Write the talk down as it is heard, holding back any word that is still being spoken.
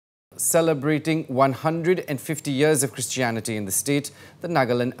celebrating 150 years of Christianity in the state, the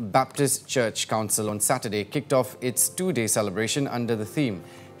Nagaland Baptist Church Council on Saturday kicked off its two-day celebration under the theme,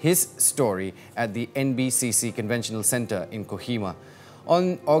 His Story, at the NBCC Conventional Centre in Kohima.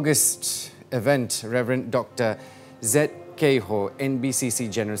 On August event, Reverend Dr. Z. Keho,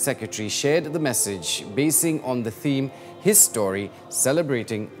 NBCC General Secretary, shared the message basing on the theme, His Story,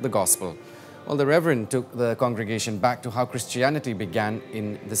 celebrating the Gospel. Well, the Reverend took the congregation back to how Christianity began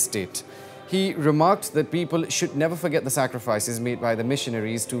in the state. He remarked that people should never forget the sacrifices made by the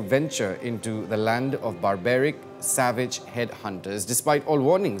missionaries to venture into the land of barbaric, savage headhunters, despite all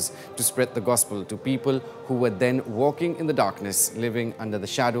warnings to spread the gospel to people who were then walking in the darkness, living under the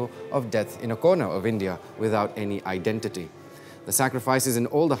shadow of death in a corner of India without any identity. The sacrifices and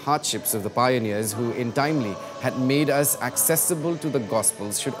all the hardships of the pioneers who in timely had made us accessible to the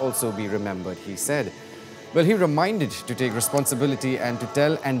Gospels should also be remembered, he said. Well, he reminded to take responsibility and to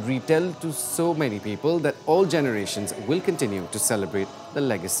tell and retell to so many people that all generations will continue to celebrate the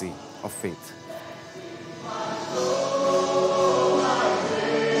legacy of faith.